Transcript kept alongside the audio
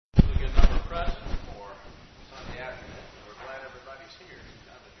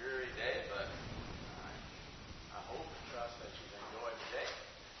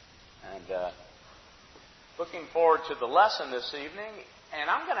looking forward to the lesson this evening, and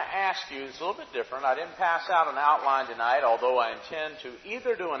I'm going to ask you, it's a little bit different. I didn't pass out an outline tonight, although I intend to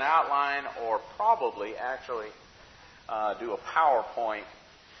either do an outline or probably actually do a PowerPoint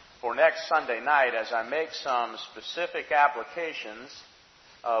for next Sunday night as I make some specific applications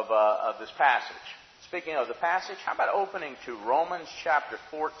of this passage. Speaking of the passage, how about opening to Romans chapter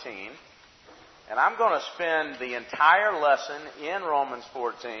 14? And I'm going to spend the entire lesson in Romans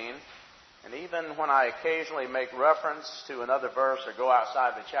 14. And even when I occasionally make reference to another verse or go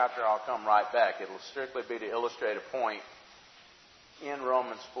outside the chapter, I'll come right back. It'll strictly be to illustrate a point in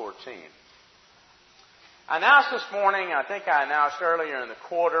Romans 14. I announced this morning, I think I announced earlier in the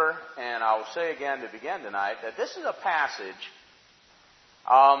quarter, and I will say again to begin tonight, that this is a passage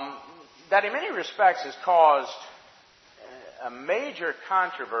that in many respects has caused a major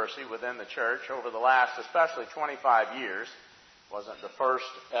controversy within the church over the last, especially 25 years. Wasn't the first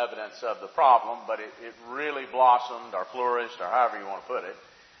evidence of the problem, but it really blossomed or flourished or however you want to put it.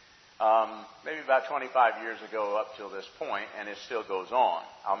 Maybe about 25 years ago up till this point, and it still goes on.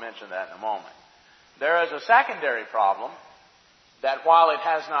 I'll mention that in a moment. There is a secondary problem that while it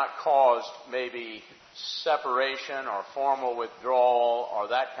has not caused maybe separation or formal withdrawal or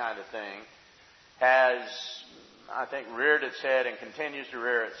that kind of thing, has, I think, reared its head and continues to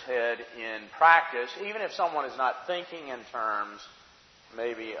rear its head in practice, even if someone is not thinking in terms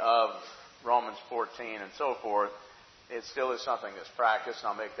maybe of Romans 14 and so forth, it still is something that's practiced, and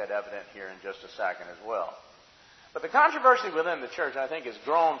I'll make that evident here in just a second as well. But the controversy within the church, I think, has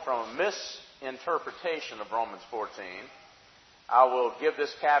grown from a misinterpretation of Romans 14. I will give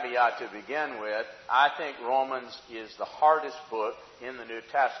this caveat to begin with. I think Romans is the hardest book in the New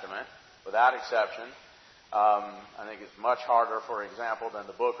Testament, without exception. I think it's much harder, for example, than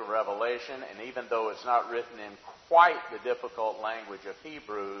the book of Revelation, and even though it's not written in quite the difficult language of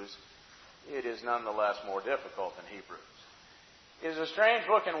Hebrews, it is nonetheless more difficult than Hebrews. It is a strange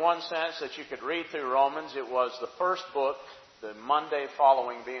book in one sense that you could read through Romans. It was the first book, the Monday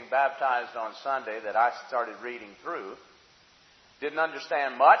following being baptized on Sunday, that I started reading through. Didn't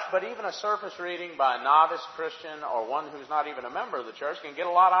understand much, but even a surface reading by a novice Christian or one who's not even a member of the church can get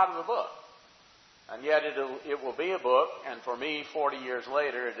a lot out of the book. And yet it will be a book, and for me, 40 years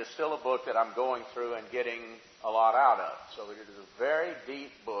later, it is still a book that I'm going through and getting a lot out of. So it is a very deep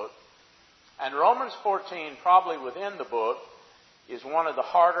book. And Romans 14, probably within the book, is one of the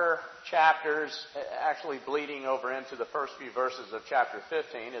harder chapters, actually bleeding over into the first few verses of chapter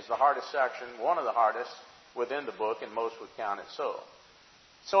 15, is the hardest section, one of the hardest within the book, and most would count it so.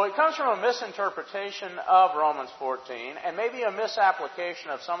 So it comes from a misinterpretation of Romans 14 and maybe a misapplication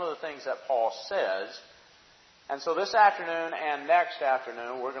of some of the things that Paul says. And so this afternoon and next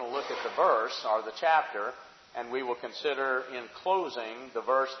afternoon we're going to look at the verse or the chapter, and we will consider in closing the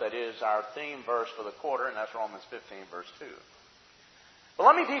verse that is our theme verse for the quarter, and that's Romans 15 verse 2. But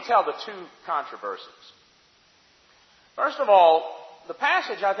let me detail the two controversies. First of all, the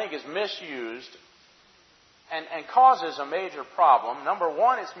passage I think is misused and causes a major problem. Number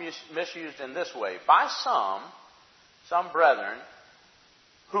one, it's misused in this way. By some brethren,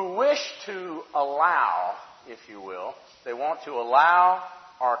 who wish to allow, if you will, they want to allow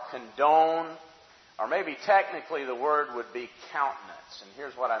or condone, or maybe technically the word would be countenance. And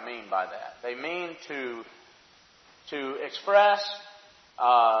here's what I mean by that. They mean to express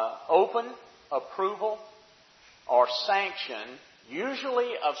open approval or sanction,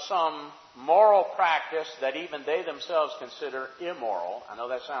 usually of some moral practice that even they themselves consider immoral. I know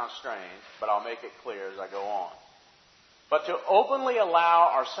that sounds strange, but I'll make it clear as I go on. But to openly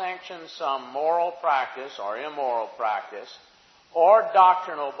allow or sanction some moral practice or immoral practice or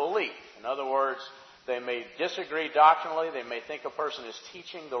doctrinal belief. In other words, they may disagree doctrinally, they may think a person is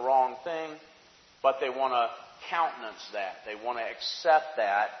teaching the wrong thing, but they want to countenance that. They want to accept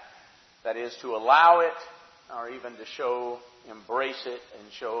that. That is, to allow it or even to embrace it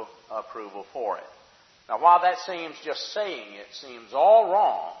and show approval for it. Now, while that seems just saying it seems all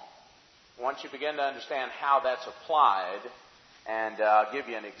wrong, once you begin to understand how that's applied, and I'll give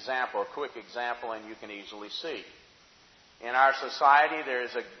you an example, a quick example, and you can easily see. In our society, there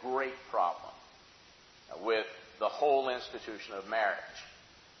is a great problem with the whole institution of marriage.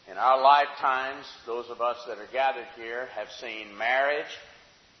 In our lifetimes, those of us that are gathered here have seen marriage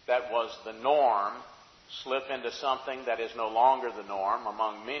that was the norm slip into something that is no longer the norm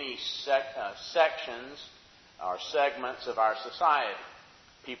among many sections or segments of our society.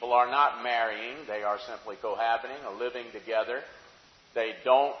 People are not marrying, they are simply cohabiting or living together. They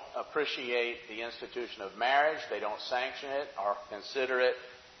don't appreciate the institution of marriage, they don't sanction it or consider it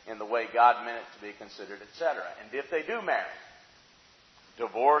in the way God meant it to be considered, etc. And if they do marry,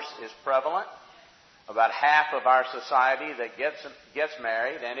 divorce is prevalent. about half of our society that gets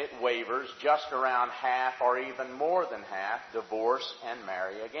married, and it wavers just around half or even more than half divorce and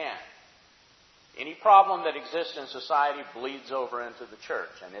marry again. Any problem that exists in society bleeds over into the church,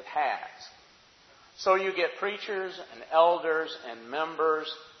 and it has. So you get preachers and elders and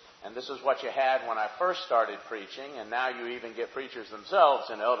members, and this is what you had when I first started preaching, and now you even get preachers themselves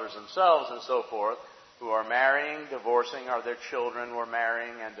and elders themselves and so forth, who are marrying, divorcing, or their children were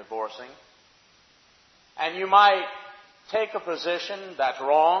marrying and divorcing. And you might take a position that's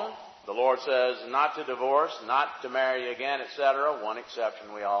wrong. The Lord says not to divorce, not to marry again, etc. One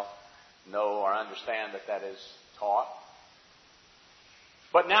exception, we all know or understand that is taught.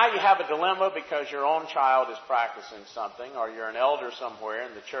 But now you have a dilemma because your own child is practicing something, or you're an elder somewhere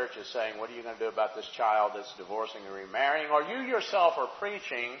and the church is saying, what are you going to do about this child that's divorcing and remarrying? Or you yourself are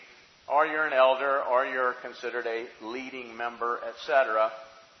preaching, or you're an elder, or you're considered a leading member, etc.,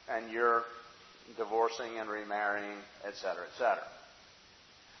 and you're divorcing and remarrying, etc., etc.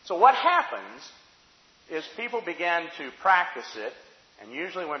 So what happens is people begin to practice it, and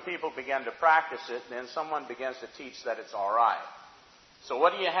usually when people begin to practice it, then someone begins to teach that it's all right. So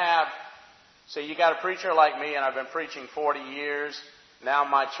what do you have? Say you got a preacher like me, and I've been preaching 40 years. Now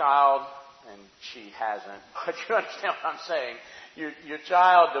my child, and she hasn't, but you understand what I'm saying. Your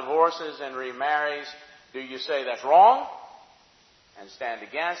child divorces and remarries. Do you say that's wrong and stand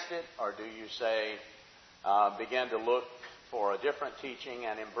against it, or do you say begin to look for a different teaching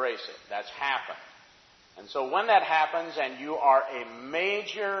and embrace it? That's happened. And so when that happens and you are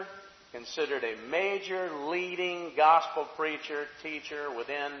considered a major leading gospel preacher, teacher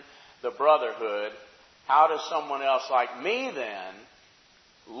within the brotherhood, how does someone else like me then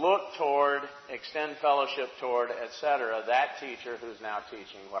look toward, extend fellowship toward, etc., that teacher who's now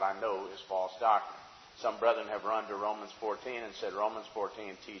teaching what I know is false doctrine? Some brethren have run to Romans 14 and said Romans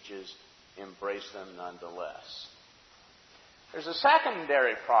 14 teaches, embrace them nonetheless. There's a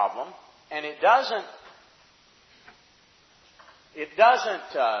secondary problem, and it doesn't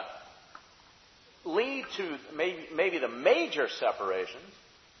lead to maybe the major separations,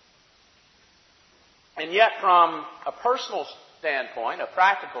 and yet from a personal standpoint, a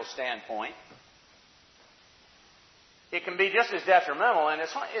practical standpoint, it can be just as detrimental, and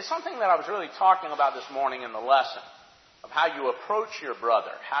it's something that I was really talking about this morning in the lesson, of how you approach your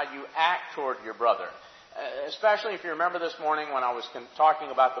brother, how you act toward your brother. Especially if you remember this morning when I was talking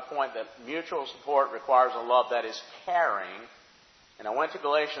about the point that mutual support requires a love that is caring, and I went to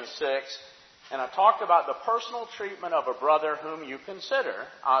Galatians 6, and I talked about the personal treatment of a brother whom you consider,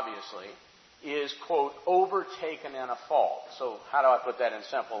 obviously, is, quote, overtaken in a fault. So how do I put that in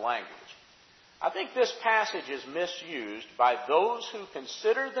simple language? I think this passage is misused by those who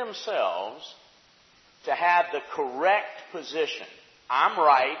consider themselves to have the correct position. I'm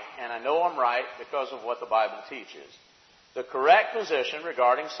right, and I know I'm right because of what the Bible teaches. The correct position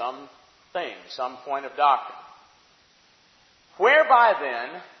regarding some thing, some point of doctrine. Whereby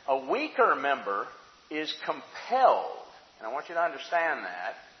then, a weaker member is compelled, and I want you to understand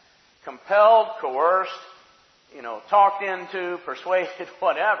that, compelled, coerced, talked into, persuaded,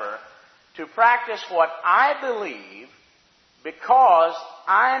 whatever, to practice what I believe because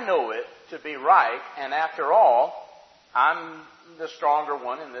I know it to be right, and after all, I'm the stronger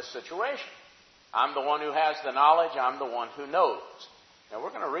one in this situation. I'm the one who has the knowledge. I'm the one who knows. Now, we're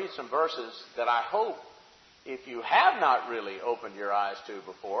going to read some verses that I hope, if you have not really opened your eyes to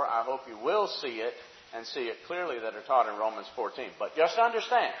before, I hope you will see it and see it clearly that are taught in Romans 14. But just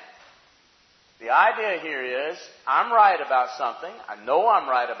understand, the idea here is, I'm right about something. I know I'm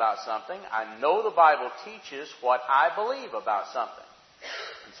right about something. I know the Bible teaches what I believe about something.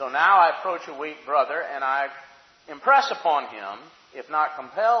 And so now I approach a weak brother and I impress upon him, if not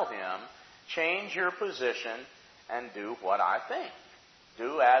compel him, change your position and do what I think.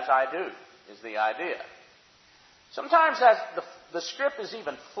 Do as I do is the idea. Sometimes the script is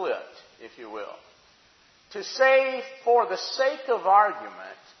even flipped, if you will. To say, for the sake of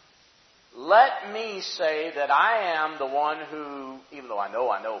argument, let me say that I am the one who, even though I know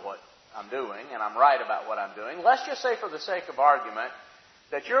what I'm doing and I'm right about what I'm doing, let's just say for the sake of argument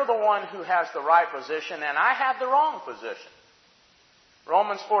that you're the one who has the right position and I have the wrong position.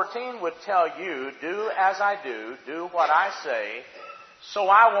 Romans 14 would tell you, do as I do what I say, so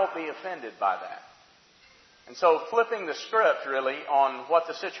I won't be offended by that. And so flipping the script really on what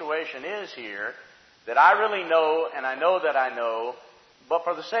the situation is here, that I really know and I know that I know, but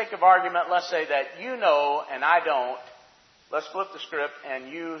for the sake of argument, let's say that you know and I don't. Let's flip the script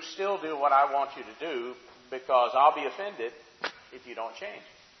and you still do what I want you to do because I'll be offended if you don't change.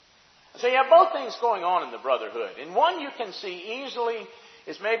 So you have both things going on in the brotherhood. In one, you can see easily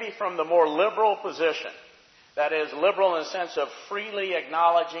is maybe from the more liberal position. That is, liberal in the sense of freely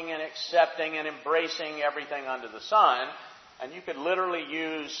acknowledging and accepting and embracing everything under the sun. And you could literally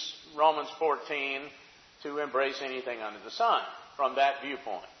use Romans 14 to embrace anything under the sun from that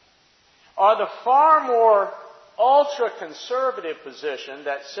viewpoint. Or the far more ultra-conservative position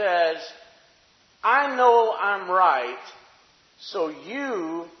that says, I know I'm right, so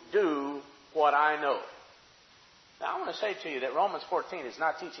you do what I know. Now, I want to say to you that Romans 14 is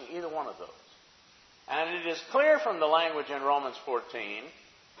not teaching either one of those. And it is clear from the language in Romans 14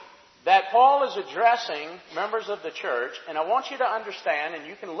 that Paul is addressing members of the church, and I want you to understand, and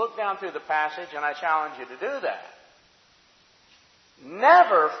you can look down through the passage, and I challenge you to do that.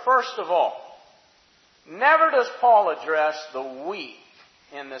 Never, first of all, never does Paul address the weak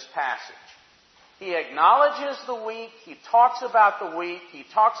in this passage. He acknowledges the weak, he talks about the weak, he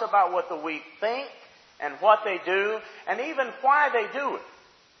talks about what the weak think and what they do, and even why they do it.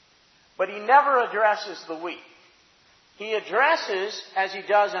 But he never addresses the weak. He addresses, as he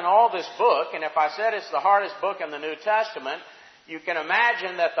does in all this book, and if I said it's the hardest book in the New Testament, you can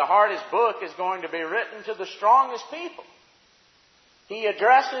imagine that the hardest book is going to be written to the strongest people. He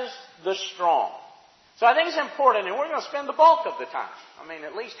addresses the strong. So I think it's important, and we're going to spend the bulk of the time,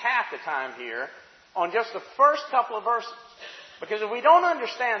 at least half the time here, on just the first couple of verses. Because if we don't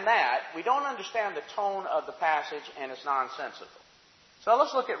understand that, we don't understand the tone of the passage, and it's nonsensical. So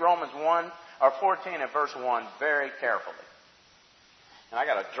let's look at Romans 14 and verse 1 very carefully. And I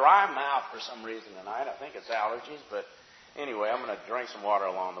got a dry mouth for some reason tonight. I think it's allergies, but anyway, I'm going to drink some water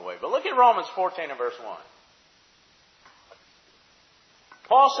along the way. But look at Romans 14 and verse 1.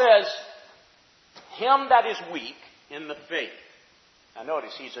 Paul says, him that is weak in the faith. Now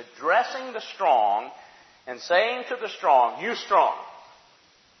notice, he's addressing the strong and saying to the strong, you strong.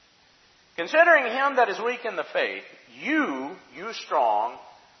 Considering him that is weak in the faith, you strong,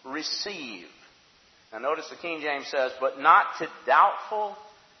 receive. Now notice the King James says, but not to doubtful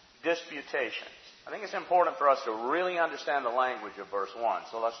disputations. I think it's important for us to really understand the language of verse 1.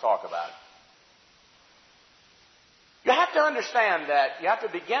 So let's talk about it. You have to understand that, you have to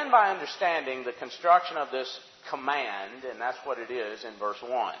begin by understanding the construction of this command, and that's what it is in verse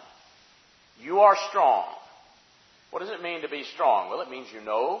 1. You are strong. What does it mean to be strong? Well, it means you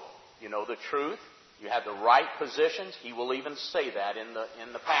know the truth. You have the right positions. He will even say that in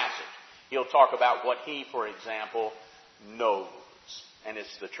the passage. He'll talk about what he, for example, knows, and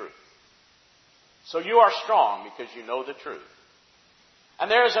it's the truth. So you are strong because you know the truth.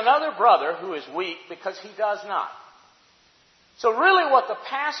 And there is another brother who is weak because he does not. So really what the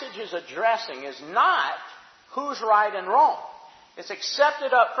passage is addressing is not who's right and wrong. It's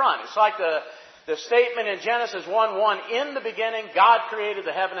accepted up front. It's like the statement in Genesis 1:1, in the beginning God created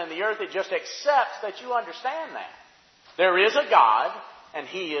the heaven and the earth. It just accepts that you understand that. There is a God, and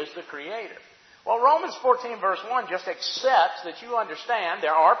He is the Creator. Well, Romans 14 verse 1 just accepts that you understand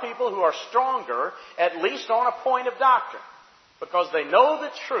there are people who are stronger, at least on a point of doctrine, because they know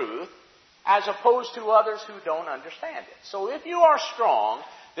the truth, as opposed to others who don't understand it. So if you are strong,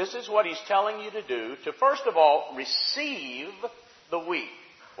 this is what he's telling you to do, to first of all, receive the weak.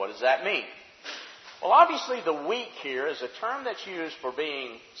 What does that mean? Well, obviously the weak here is a term that's used for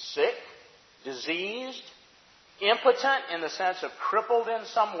being sick, diseased, impotent in the sense of crippled in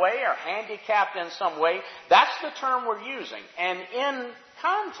some way or handicapped in some way. That's the term we're using. And in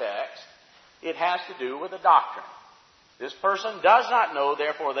context, it has to do with a doctrine. This person does not know,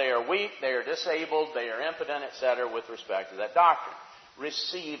 therefore they are weak, they are disabled, they are impotent, etc. with respect to that doctrine.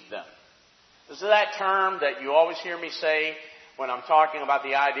 Receive them. This is that term that you always hear me say when I'm talking about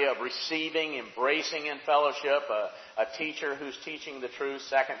the idea of receiving, embracing in fellowship, a teacher who's teaching the truth,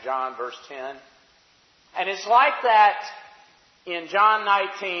 2 John verse 10. And it's like that in John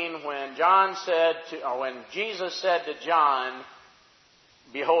 19 when when Jesus said to John,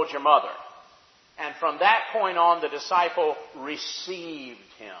 behold your mother. And from that point on, the disciple received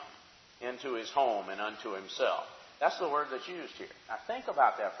him into his home and unto himself. That's the word that's used here. Now think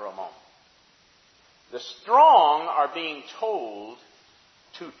about that for a moment. The strong are being told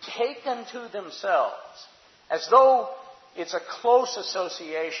to take unto themselves, as though it's a close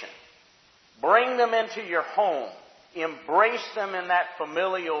association. Bring them into your home. Embrace them in that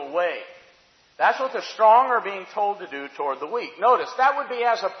familial way. That's what the strong are being told to do toward the weak. Notice, that would be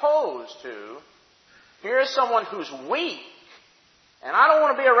as opposed to, here's someone who's weak, and I don't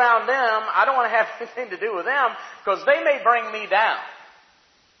want to be around them. I don't want to have anything to do with them because they may bring me down.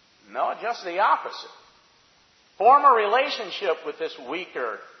 No, just the opposite. Form a relationship with this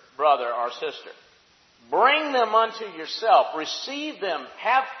weaker brother or sister. Bring them unto yourself. Receive them.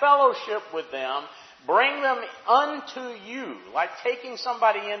 Have fellowship with them. bring them unto you, like taking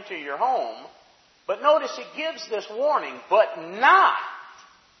somebody into your home. But notice it gives this warning, but not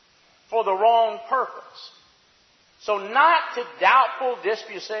for the wrong purpose. So not to doubtful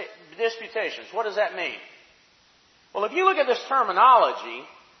disputations. What does that mean? Well, if you look at this terminology,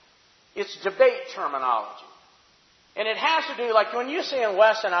 it's debate terminology. And it has to do, like when you see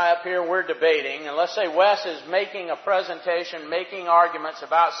Wes and I up here, we're debating, and let's say Wes is making a presentation, making arguments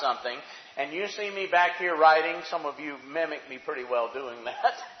about something, and you see me back here writing. Some of you mimic me pretty well doing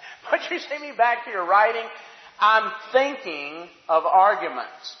that. But you see me back here writing, I'm thinking of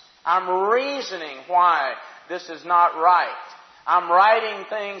arguments. I'm reasoning why this is not right. I'm writing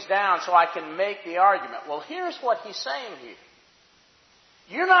things down so I can make the argument. Well, here's what he's saying here.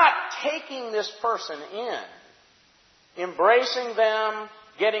 You're not taking this person in, embracing them,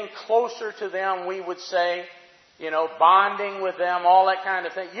 getting closer to them, we would say, bonding with them, all that kind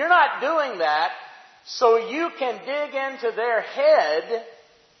of thing. You're not doing that so you can dig into their head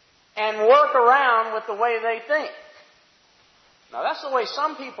and work around with the way they think. Now, that's the way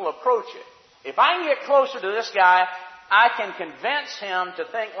some people approach it. If I can get closer to this guy, I can convince him to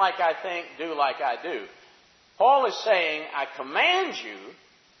think like I think, do like I do. Paul is saying, I command you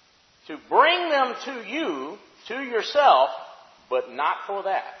to bring them to you, to yourself, but not for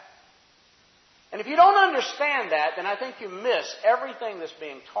that. And if you don't understand that, then I think you miss everything that's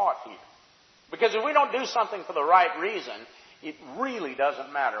being taught here. Because if we don't do something for the right reason, it really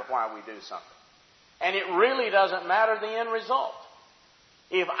doesn't matter why we do something. And it really doesn't matter the end result.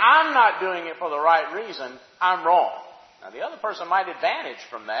 If I'm not doing it for the right reason, I'm wrong. Now, the other person might advantage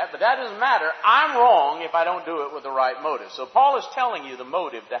from that, but that doesn't matter. I'm wrong if I don't do it with the right motive. So Paul is telling you the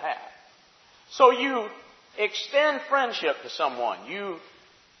motive to have. So you extend friendship to someone. You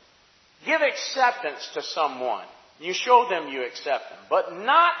give acceptance to someone. You show them you accept them. But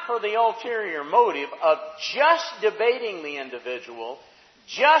not for the ulterior motive of just debating the individual,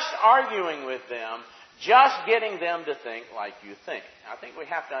 just arguing with them, just getting them to think like you think. I think we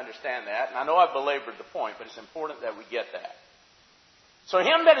have to understand that. And I know I've belabored the point, but it's important that we get that. So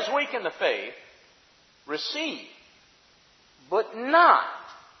him that is weak in the faith, receive, but not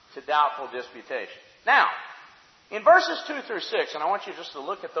to doubtful disputations. Now, in verses 2 through 6, and I want you just to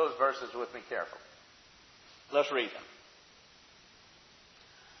look at those verses with me carefully. Let's read them.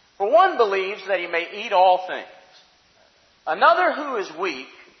 For one believes that he may eat all things. Another who is weak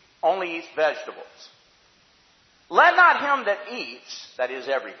only eats vegetables. Let not him that eats, that is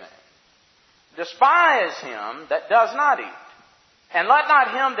everything, despise him that does not eat. And let not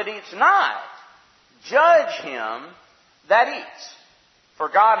him that eats not judge him that eats, for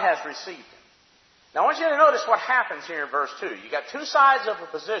God has received him. Now I want you to notice what happens here in verse 2. You got two sides of a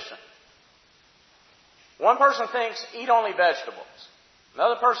position. One person thinks, eat only vegetables.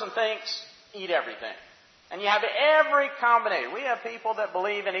 Another person thinks, eat everything. And you have every combination. We have people that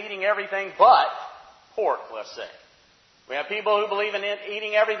believe in eating everything but pork, let's say. We have people who believe in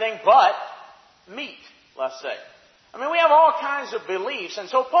eating everything but meat, let's say. I mean, we have all kinds of beliefs. And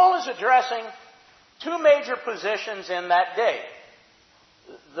so Paul is addressing two major positions in that day.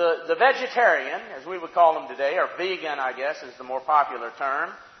 The vegetarian, as we would call them today, or vegan, I guess, is the more popular term,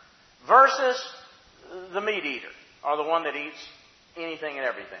 versus the meat eater, or the one that eats anything and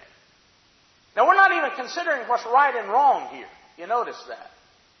everything. Now, we're not even considering what's right and wrong here. You notice that.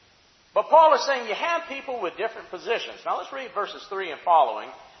 But Paul is saying you have people with different positions. Now, let's read verses 3 and following,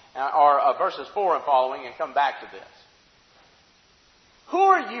 or verses 4 and following, and come back to this. Who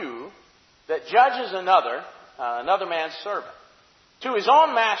are you that judges another man's servant? To his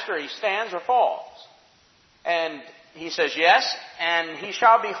own master he stands or falls. And he says, yes, and he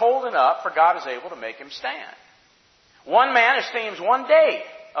shall be holden up, for God is able to make him stand. One man esteems one day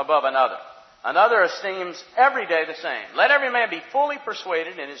above another. Another esteems every day the same. Let every man be fully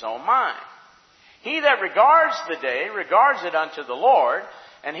persuaded in his own mind. He that regards the day regards it unto the Lord,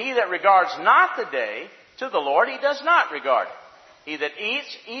 and he that regards not the day to the Lord, he does not regard it. He that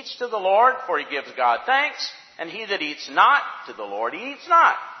eats, eats to the Lord, for he gives God thanks, and he that eats not to the Lord, he eats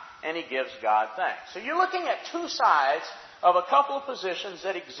not, and he gives God thanks. So you're looking at two sides of a couple of positions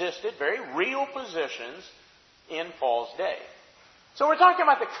that existed, very real positions, in Paul's day. So we're talking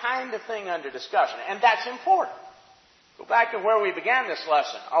about the kind of thing under discussion, and that's important. Go back to where we began this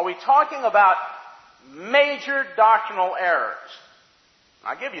lesson. Are we talking about major doctrinal errors?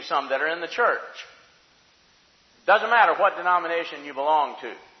 I'll give you some that are in the church. Doesn't matter what denomination you belong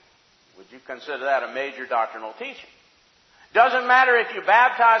to. Would you consider that a major doctrinal teaching? Doesn't matter if you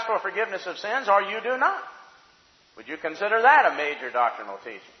baptize for forgiveness of sins or you do not. Would you consider that a major doctrinal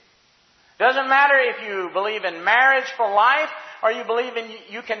teaching? Doesn't matter if you believe in marriage for life or you believe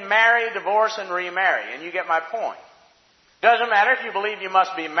you can marry, divorce, and remarry, and you get my point. Doesn't matter if you believe you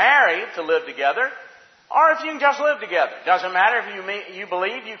must be married to live together, or if you can just live together. Doesn't matter if you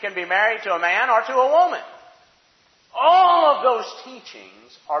believe you can be married to a man or to a woman. All of those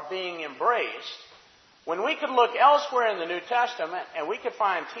teachings are being embraced when we could look elsewhere in the New Testament and we could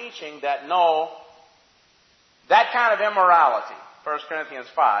find teaching that no, that kind of immorality, 1 Corinthians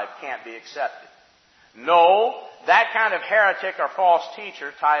 5, can't be accepted. No, that kind of heretic or false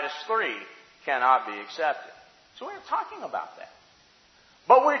teacher, Titus 3, cannot be accepted. So we're not talking about that.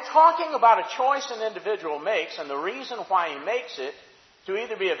 But we're talking about a choice an individual makes, and the reason why he makes it to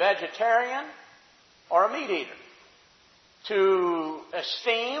either be a vegetarian or a meat eater. To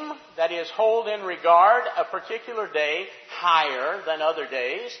esteem, that is, hold in regard a particular day higher than other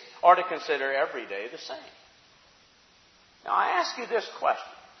days, or to consider every day the same. Now I ask you this question,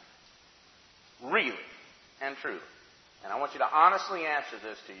 really and truly, and I want you to honestly answer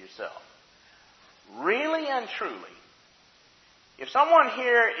this to yourself. Really and truly, if someone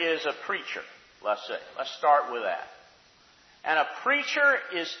here is a preacher, let's say, let's start with that, and a preacher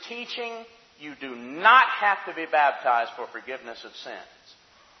is teaching you do not have to be baptized for forgiveness of sins,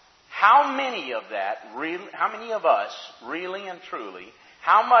 how many of us, really and truly,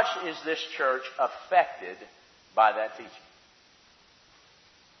 how much is this church affected by that teaching?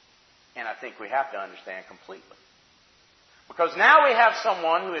 And I think we have to understand completely. Because now we have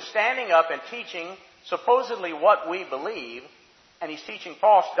someone who is standing up and teaching supposedly what we believe, and he's teaching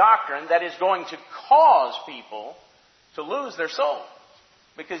false doctrine that is going to cause people to lose their soul,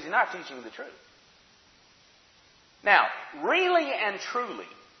 because he's not teaching the truth. Now, really and truly,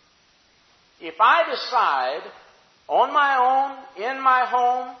 if I decide on my own, in my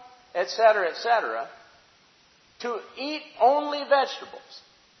home, etc., to eat only vegetables,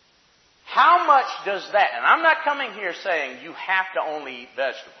 how much does that, and I'm not coming here saying you have to only eat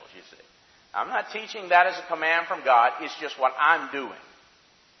vegetables, you see. I'm not teaching that as a command from God. It's just what I'm doing.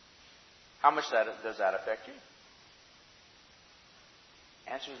 How much does that affect you?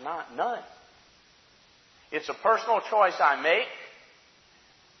 Answer is none. It's a personal choice I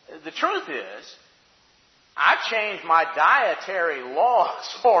make. The truth is, I've changed my dietary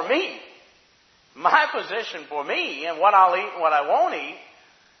laws for me. My position for me and what I'll eat and what I won't eat.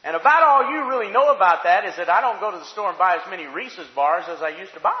 And about all you really know about that is that I don't go to the store and buy as many Reese's bars as I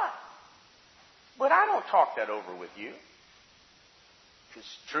used to buy. But I don't talk that over with you. Because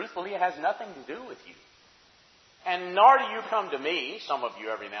truthfully, it has nothing to do with you. And nor do you come to me, some of you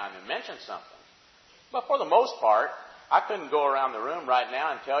every now and then mention something. But for the most part, I couldn't go around the room right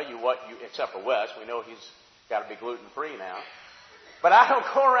now and tell you what you, except for Wes, we know he's got to be gluten-free now. But I don't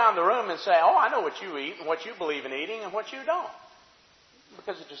go around the room and say, oh, I know what you eat and what you believe in eating and what you don't.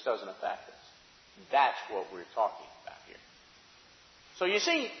 Because it just doesn't affect us. That's what we're talking about here. So you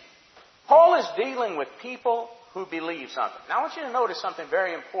see, Paul is dealing with people who believe something. Now I want you to notice something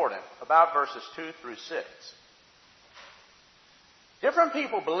very important about verses 2 through 6. Different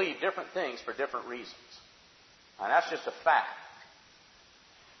people believe different things for different reasons. And that's just a fact.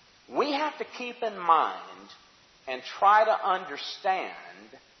 We have to keep in mind and try to understand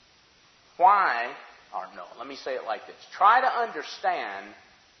why, or no, let me say it like this. Try to understand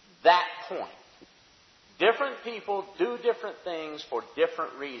that point. Different people do different things for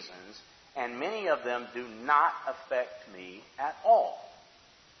different reasons, and many of them do not affect me at all.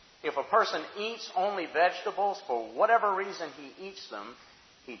 If a person eats only vegetables for whatever reason he eats them,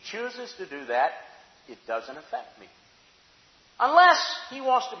 he chooses to do that, it doesn't affect me. Unless he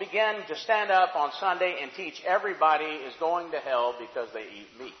wants to begin to stand up on Sunday and teach everybody is going to hell because they eat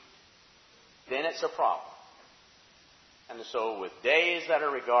meat. Then it's a problem. And so with days that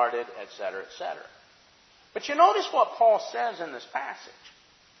are regarded, etc., etc. But you notice what Paul says in this passage.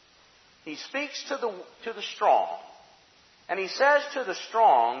 He speaks to the strong. And he says to the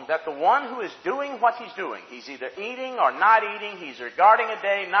strong that the one who is doing what he's doing, he's either eating or not eating, he's regarding a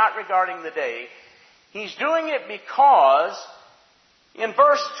day, not regarding the day, he's doing it because, in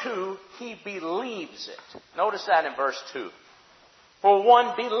verse 2, he believes it. Notice that in verse 2. For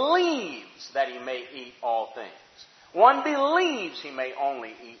one believes that he may eat all things. One believes he may only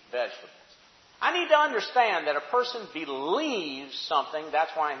eat vegetables. I need to understand that a person believes something,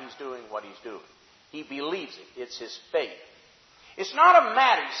 that's why he's doing what he's doing. He believes it. It's his faith. It's not a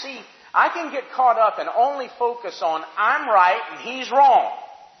matter. See, I can get caught up and only focus on I'm right and he's wrong.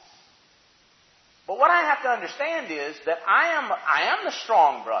 But what I have to understand is that I am the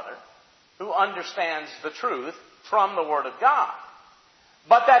strong brother who understands the truth from the Word of God.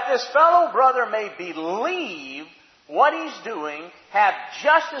 But that this fellow brother may believe what he's doing, have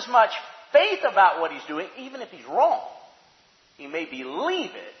just as much faith about what he's doing, even if he's wrong. he may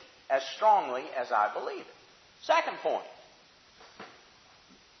believe it as strongly as I believe it. Second point.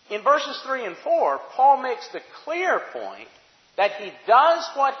 In verses 3 and 4, Paul makes the clear point that he does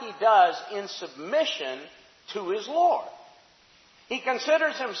what he does in submission to his Lord. He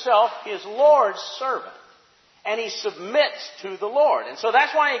considers himself his Lord's servant, and he submits to the Lord. And so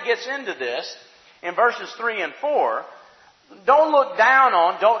that's why he gets into this in verses 3 and 4. Don't look down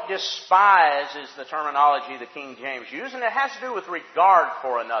on, don't despise is the terminology the King James uses, and it has to do with regard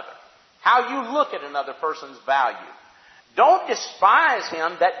for another. How you look at another person's value. Don't despise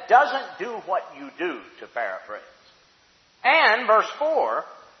him that doesn't do what you do, to paraphrase. And, verse 4,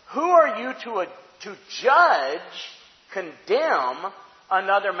 who are you to judge, condemn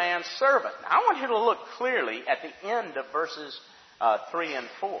another man's servant? Now, I want you to look clearly at the end of verses 3 and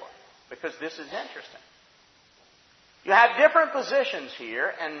 4, because this is interesting. You have different positions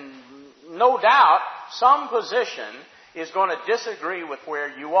here, and no doubt some position is going to disagree with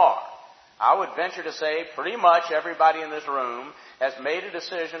where you are. I would venture to say pretty much everybody in this room has made a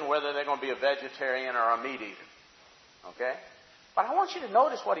decision whether they're going to be a vegetarian or a meat eater. Okay? But I want you to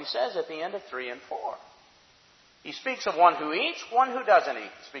notice what he says at the end of 3 and 4. He speaks of one who eats, one who doesn't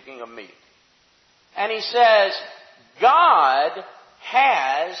eat, speaking of meat. And he says, God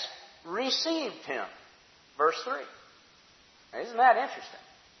has received him. Verse 3. Now, isn't that interesting?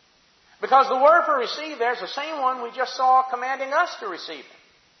 Because the word for receive there is the same one we just saw commanding us to receive him.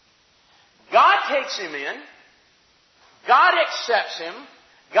 God takes him in. God accepts him.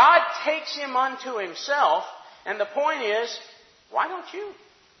 God takes him unto himself. And the point is, why don't you?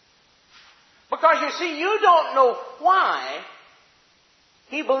 Because you see, you don't know why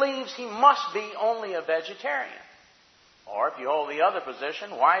he believes he must be only a vegetarian. Or if you hold the other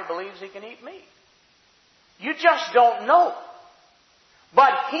position, why he believes he can eat meat. You just don't know.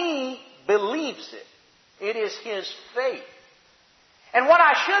 But he believes it. It is his faith. And what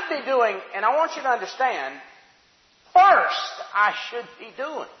I should be doing, and I want you to understand, first I should be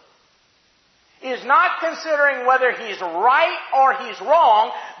doing, is not considering whether he's right or he's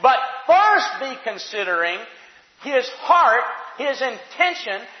wrong, but first be considering his heart, his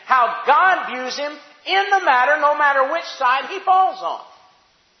intention, how God views him in the matter, no matter which side he falls on.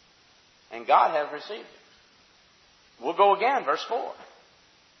 And God has received it. We'll go again, verse 4.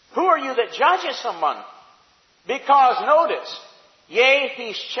 Who are you that judges someone? Because, notice, yea,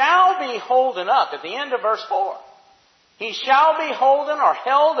 he shall be holden up. At the end of verse 4. He shall be holden or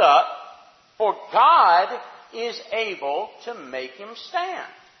held up, for God is able to make him stand.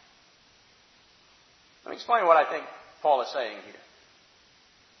 Let me explain what I think Paul is saying here.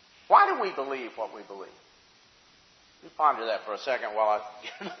 Why do we believe what we believe? You ponder that for a second while I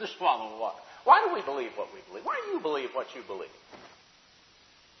get another swallow of water. Why do we believe what we believe? Why do you believe what you believe?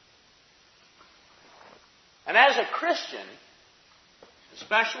 And as a Christian,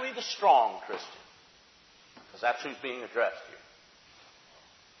 especially the strong Christian, because that's who's being addressed here,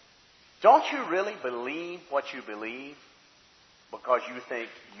 don't you really believe what you believe because you think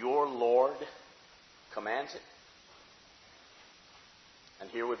your Lord commands it? And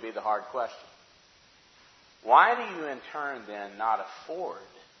here would be the hard question. Why do you in turn then not afford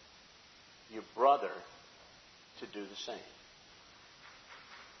your brother to do the same?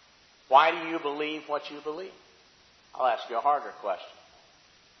 Why do you believe what you believe? I'll ask you a harder question.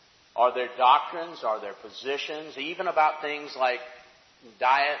 Are there doctrines, are there positions, even about things like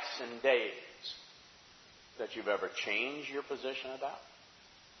diets and days, that you've ever changed your position about?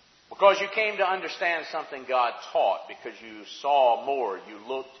 Because you came to understand something God taught, because you saw more, you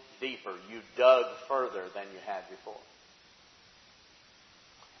looked deeper, you dug further than you had before.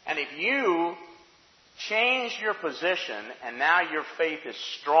 And if you change your position and now your faith is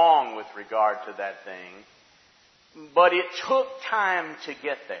strong with regard to that thing, but it took time to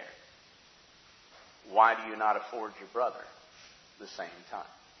get there, why do you not afford your brother the same time?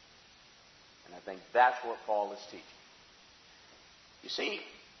 And I think that's what Paul is teaching. You see,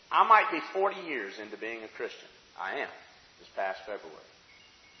 I might be 40 years into being a Christian. I am, this past February.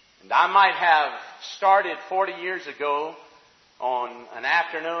 And I might have started 40 years ago on an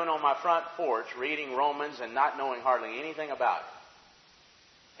afternoon on my front porch reading Romans and not knowing hardly anything about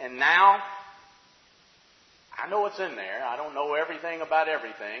it. And now, I know what's in there. I don't know everything about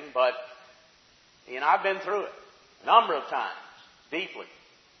everything, but I've been through it a number of times, deeply.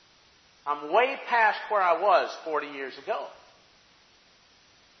 I'm way past where I was 40 years ago.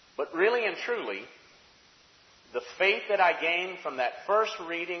 But really and truly, the faith that I gained from that first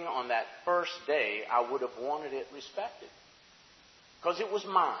reading on that first day, I would have wanted it respected. Because it was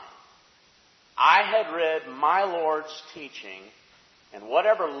mine. I had read my Lord's teaching, and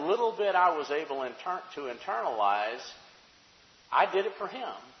whatever little bit I was able to internalize, I did it for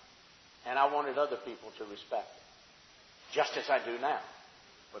him, and I wanted other people to respect it, just as I do now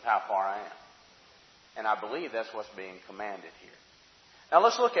with how far I am. And I believe that's what's being commanded here. Now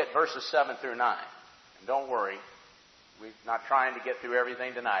let's look at verses 7 through 9. And don't worry, we're not trying to get through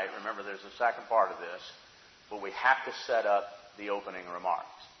everything tonight. Remember, there's a second part of this. But we have to set up the opening remarks.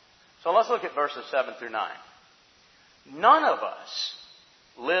 So let's look at verses 7 through 9. None of us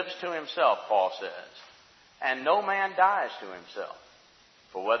lives to himself, Paul says, and no man dies to himself.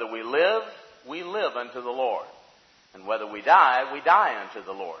 For whether we live unto the Lord. And whether we die unto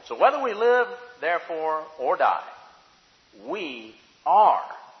the Lord. So whether we live, therefore, or die, we are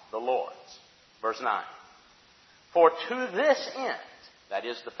the Lord's. Verse 9. For to this end, that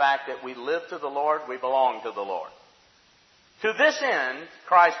is the fact that we live to the Lord, we belong to the Lord. To this end,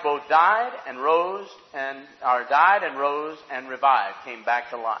 Christ both died and rose and revived, came back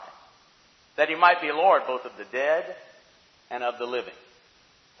to life, that he might be Lord both of the dead and of the living.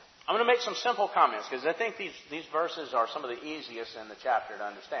 I'm going to make some simple comments because I think these verses are some of the easiest in the chapter to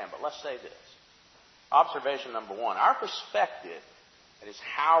understand. But let's say this. Observation number one. Our perspective, that is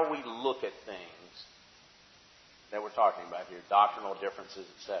how we look at things that we're talking about here, doctrinal differences,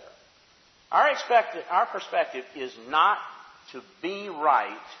 etc. Our perspective is not to be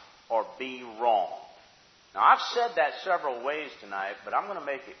right or be wrong. Now, I've said that several ways tonight, but I'm going to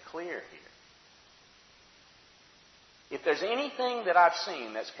make it clear here. If there's anything that I've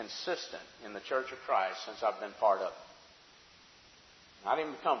seen that's consistent in the Church of Christ since I've been part of it, I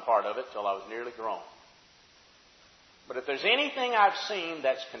didn't become part of it till I was nearly grown. But if there's anything I've seen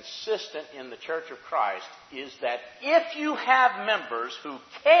that's consistent in the Church of Christ, is that if you have members who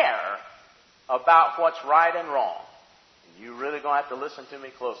care about what's right and wrong, and you're really going to have to listen to me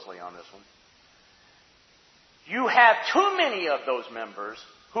closely on this one, you have too many of those members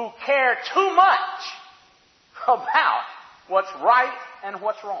who care too much about what's right and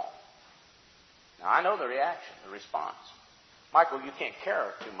what's wrong. Now, I know the reaction, the response. Michael, you can't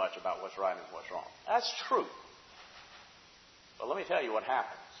care too much about what's right and what's wrong. That's true. But let me tell you what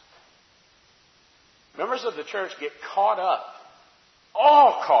happens. Members of the church get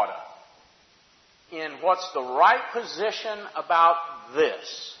all caught up, in what's the right position about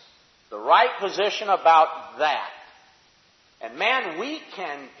this, the right position about that. And man, we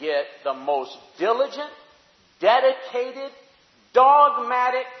can get the most diligent, dedicated,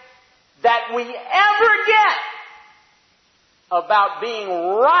 dogmatic that we ever get about being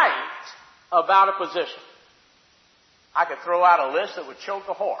right about a position. I could throw out a list that would choke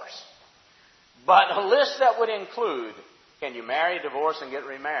a horse. But a list that would include, can you marry, divorce, and get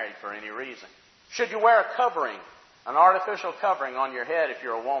remarried for any reason? Should you wear a covering, an artificial covering on your head if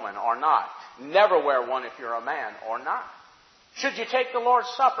you're a woman or not? Never wear one if you're a man or not. Should you take the Lord's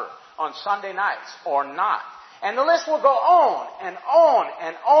Supper on Sunday nights or not? And the list will go on and on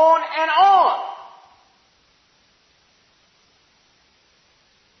and on and on.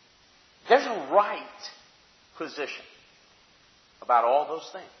 There's a right position about all those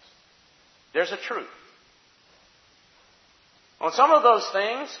things. There's a truth. On some of those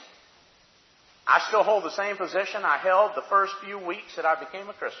things, I still hold the same position I held the first few weeks that I became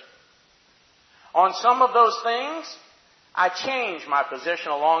a Christian. On some of those things, I changed my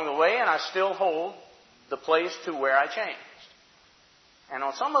position along the way, and I still hold the place to where I changed. And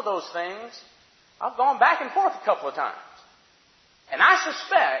on some of those things, I've gone back and forth a couple of times. And I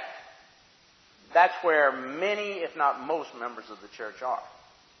suspect that's where many, if not most, members of the church are.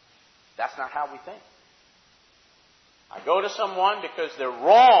 That's not how we think. I go to someone because they're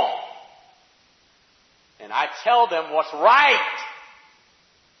wrong. And I tell them what's right.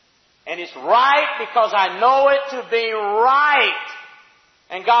 And it's right because I know it to be right.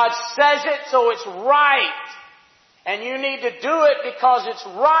 And God says it, so it's right. And you need to do it because it's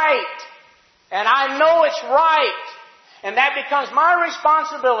right. And I know it's right. And that becomes my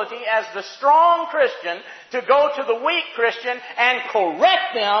responsibility as the strong Christian to go to the weak Christian and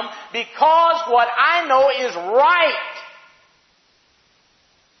correct them because what I know is right.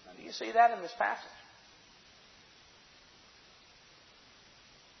 Now, do you see that in this passage?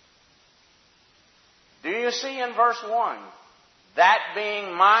 Do you see in verse 1, that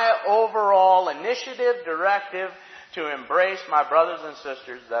being my overall initiative, directive to embrace my brothers and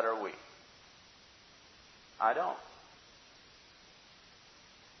sisters that are weak? I don't.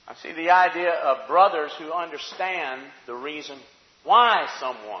 I see the idea of brothers who understand the reason why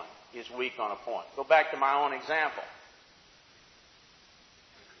someone is weak on a point. Go back to my own example.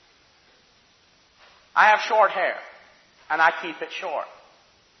 I have short hair, and I keep it short.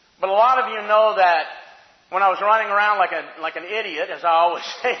 But a lot of you know that when I was running around like an idiot, as I always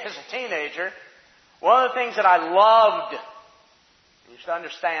say as a teenager, one of the things that I loved You should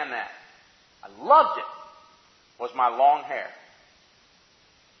understand that. I loved it, was my long hair.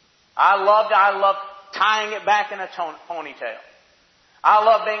 I loved tying it back in a ponytail. I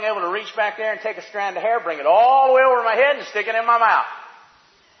loved being able to reach back there and take a strand of hair, bring it all the way over my head and stick it in my mouth.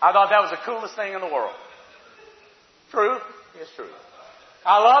 I thought that was the coolest thing in the world. True? It's true.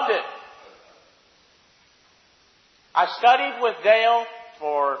 I loved it. I studied with Dale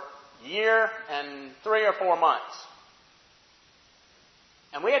for a year and 3 or 4 months.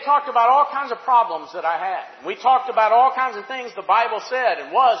 And we had talked about all kinds of problems that I had. We talked about all kinds of things the Bible said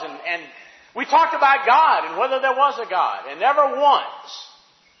and was. And we talked about God and whether there was a God. And never once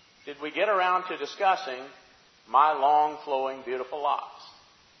did we get around to discussing my long, flowing, beautiful locks.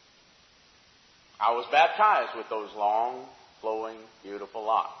 I was baptized with those long, flowing, beautiful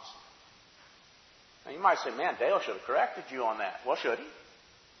locks. Now you might say, man, Dale should have corrected you on that. Well, should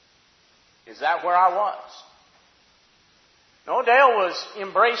he? Is that where I was? No, Dale was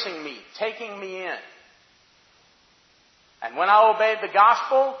embracing me, taking me in. And when I obeyed the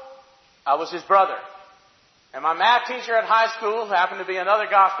gospel, I was his brother. And my math teacher at high school, who happened to be another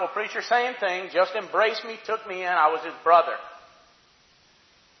gospel preacher, same thing, just embraced me, took me in. I was his brother.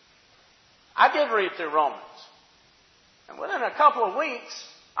 I did read through Romans. And within a couple of weeks,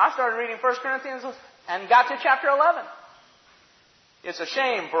 I started reading 1 Corinthians and got to chapter 11. It's a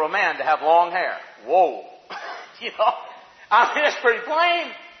shame for a man to have long hair. Whoa. I mean, it's pretty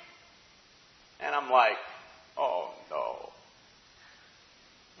plain. And I'm like, oh no.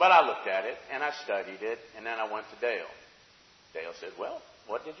 But I looked at it and I studied it and then I went to Dale. Dale said, well,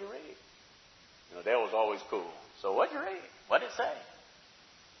 what did you read? Dale was always cool. So what did you read? What did it say?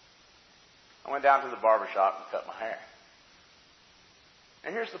 I went down to the barber shop and cut my hair.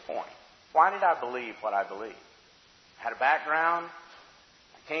 And here's the point. Why did I believe what I believed? I had a background.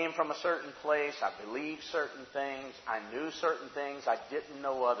 I came from a certain place. I believed certain things. I knew certain things. I didn't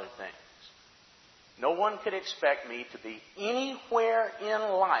know other things. No one could expect me to be anywhere in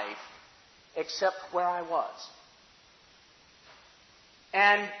life except where I was.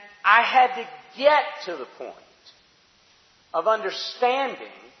 And I had to get to the point of understanding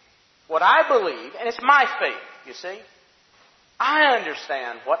what I believe, and it's my faith, you see. I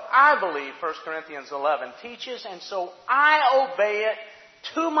understand what I believe 1 Corinthians 11 teaches, and so I obey it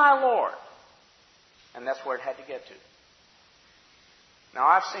to my Lord. And that's where it had to get to. Now,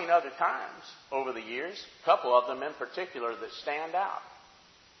 I've seen other times over the years, a couple of them in particular that stand out.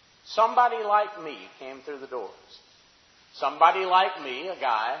 Somebody like me came through the doors. Somebody like me, a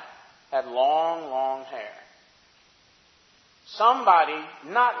guy, had long, long hair. Somebody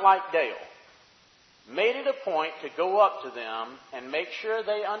not like Dale made it a point to go up to them and make sure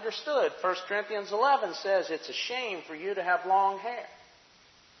they understood. 1 Corinthians 11 says it's a shame for you to have long hair.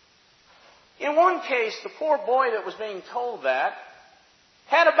 In one case, the poor boy that was being told that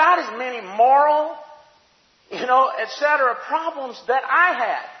had about as many moral, etc. problems that I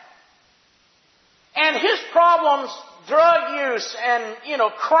had. And his problems, drug use and,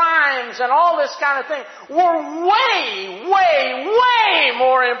 crimes and all this kind of thing, were way, way, way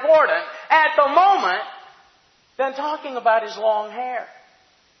more important at the moment than talking about his long hair.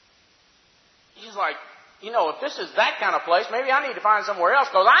 He's like, if this is that kind of place, maybe I need to find somewhere else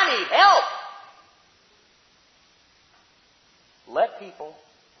because I need help. Let people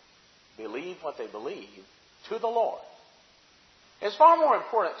believe what they believe to the Lord. It's far more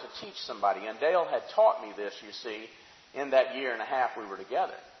important to teach somebody, and Dale had taught me this, you see, in that year and a half we were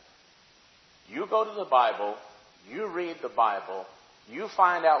together. You go to the Bible, you read the Bible, you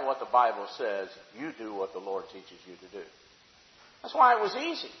find out what the Bible says, you do what the Lord teaches you to do. That's why it was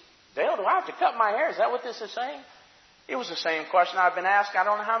easy. Dale, do I have to cut my hair? Is that what this is saying? It was the same question I've been asked I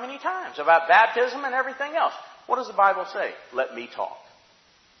don't know how many times about baptism and everything else. What does the Bible say? Let me talk.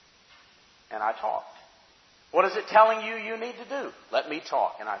 And I talked. What is it telling you need to do? Let me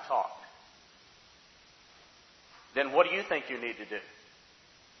talk, and I talked. Then what do you think you need to do?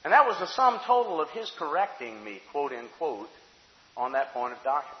 And that was the sum total of his correcting me, quote unquote, on that point of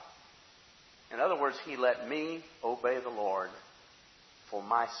doctrine. In other words, he let me obey the Lord for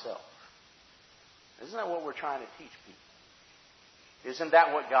myself. Isn't that what we're trying to teach people? Isn't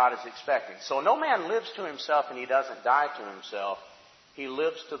that what God is expecting? So no man lives to himself and he doesn't die to himself. He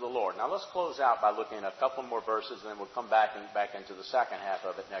lives to the Lord. Now let's close out by looking at a couple more verses and then we'll come back into the second half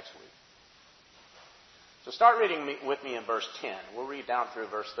of it next week. So start reading with me in verse 10. We'll read down through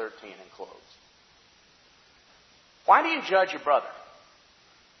verse 13 and close. Why do you judge your brother?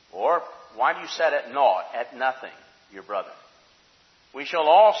 Or why do you set at naught, at nothing, your brother? We shall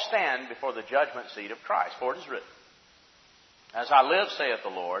all stand before the judgment seat of Christ. For it is written, As I live, saith the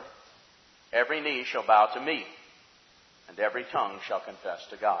Lord, every knee shall bow to me, and every tongue shall confess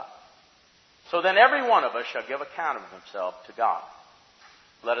to God. So then every one of us shall give account of himself to God.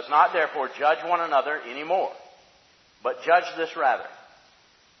 Let us not therefore judge one another any more, but judge this rather,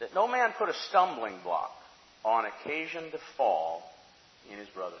 that no man put a stumbling block on occasion to fall in his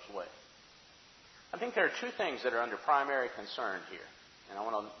brother's way. I think there are two things that are under primary concern here, and I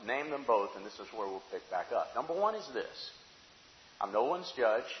want to name them both, and this is where we'll pick back up. Number one is this. I'm no one's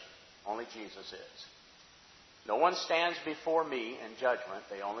judge, only Jesus is. No one stands before me in judgment,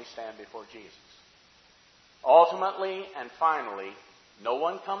 they only stand before Jesus. Ultimately and finally, no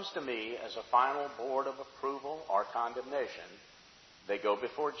one comes to me as a final board of approval or condemnation. They go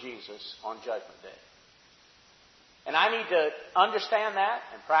before Jesus on Judgment Day. And I need to understand that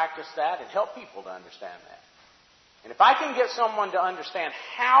and practice that and help people to understand that. And if I can get someone to understand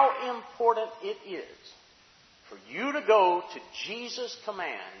how important it is for you to go to Jesus'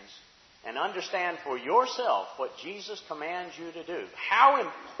 commands and understand for yourself what Jesus commands you to do, how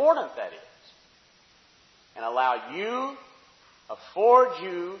important that is, and afford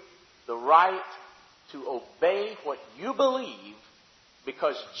you the right to obey what you believe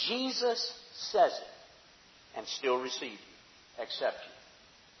because Jesus says it, and still receive you, accept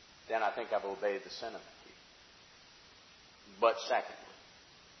you, then I think I've obeyed the sentiment here. But secondly,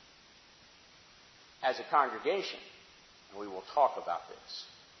 as a congregation, and we will talk about this,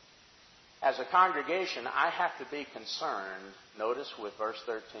 as a congregation, I have to be concerned, notice with verse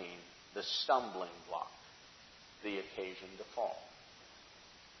 13, the stumbling block, the occasion to fall.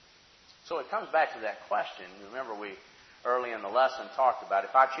 So it comes back to that question. Remember, we early in the lesson talked about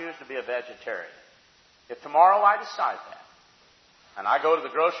if I choose to be a vegetarian, if tomorrow I decide that, and I go to the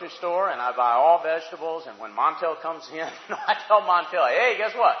grocery store and I buy all vegetables, and when Montel comes in, I tell Montel, hey,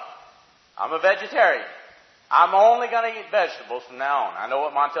 guess what? I'm a vegetarian. I'm only going to eat vegetables from now on. I know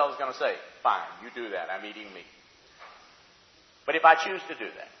what Montel is going to say. Fine, you do that. I'm eating meat. But if I choose to do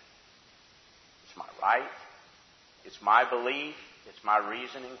that, it's my right. It's my belief. It's my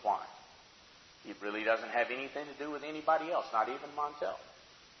reasoning why. It really doesn't have anything to do with anybody else, not even Montel.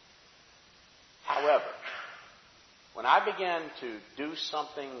 However, when I begin to do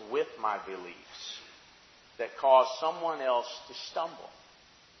something with my beliefs that cause someone else to stumble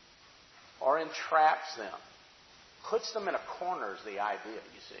or entraps them, puts them in a corner is the idea,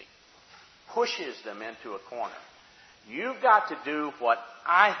 you see. Pushes them into a corner. You've got to do what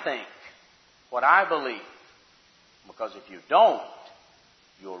I think, what I believe. Because if you don't,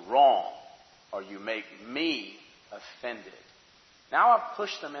 you're wrong, or you make me offended. Now I've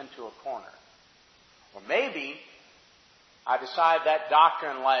pushed them into a corner. Or maybe I decide that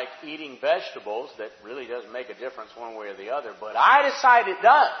doctrine like eating vegetables that really doesn't make a difference one way or the other, but I decide it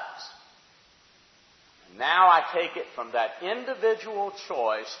does. And now I take it from that individual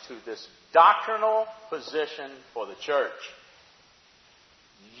choice to this doctrinal position for the church.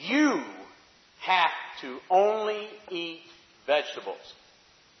 You have to only eat vegetables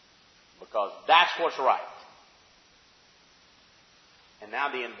because that's what's right. And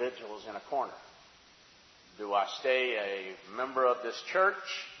now the individual's in a corner. Do I stay a member of this church,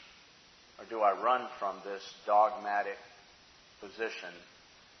 or do I run from this dogmatic position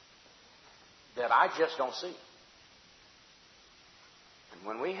that I just don't see? And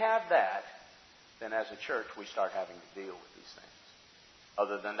when we have that, then as a church we start having to deal with these things.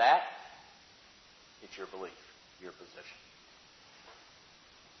 Other than that, it's your belief, your position.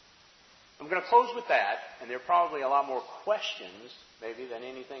 I'm going to close with that, and there are probably a lot more questions, maybe, than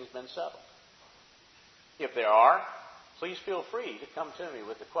anything's been settled. If there are, please feel free to come to me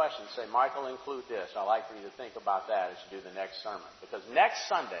with the question. Say, Michael, include this. I'd like for you to think about that as you do the next sermon. Because next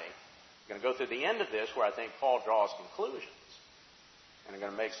Sunday, I'm going to go through the end of this where I think Paul draws conclusions. And I'm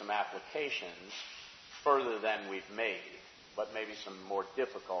going to make some applications further than we've made, but maybe some more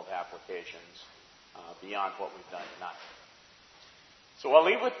difficult applications beyond what we've done tonight. So I'll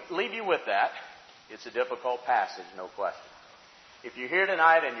leave you with that. It's a difficult passage, no question. If you're here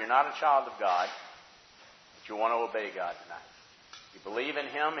tonight and you're not a child of God, but you want to obey God tonight, you believe in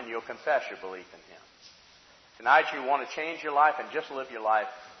Him and you'll confess your belief in Him. Tonight you want to change your life and just live your life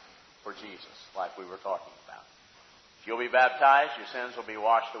for Jesus, like we were talking about. If you'll be baptized, your sins will be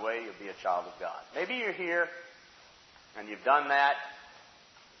washed away, you'll be a child of God. Maybe you're here and you've done that,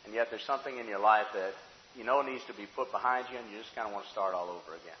 and yet there's something in your life that you know needs to be put behind you, and you just kind of want to start all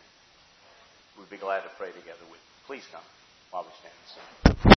over again. We'd be glad to pray together with you. Please come while we stand and sing.